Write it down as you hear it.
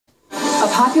A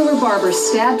popular barber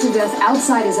stabbed to death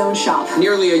outside his own shop.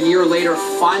 Nearly a year later,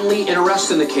 finally an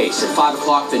arrest in the case. At 5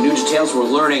 o'clock, the new details we're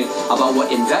learning about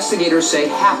what investigators say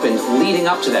happened leading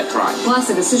up to that crime.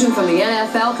 Plus, a decision from the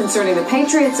NFL concerning the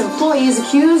Patriots employees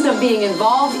accused of being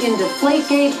involved in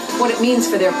Deflategate, what it means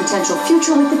for their potential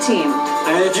future with the team.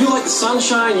 And if you like the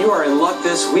sunshine, you are in luck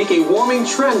this week. A warming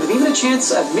trend with even a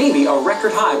chance of maybe a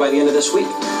record high by the end of this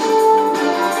week.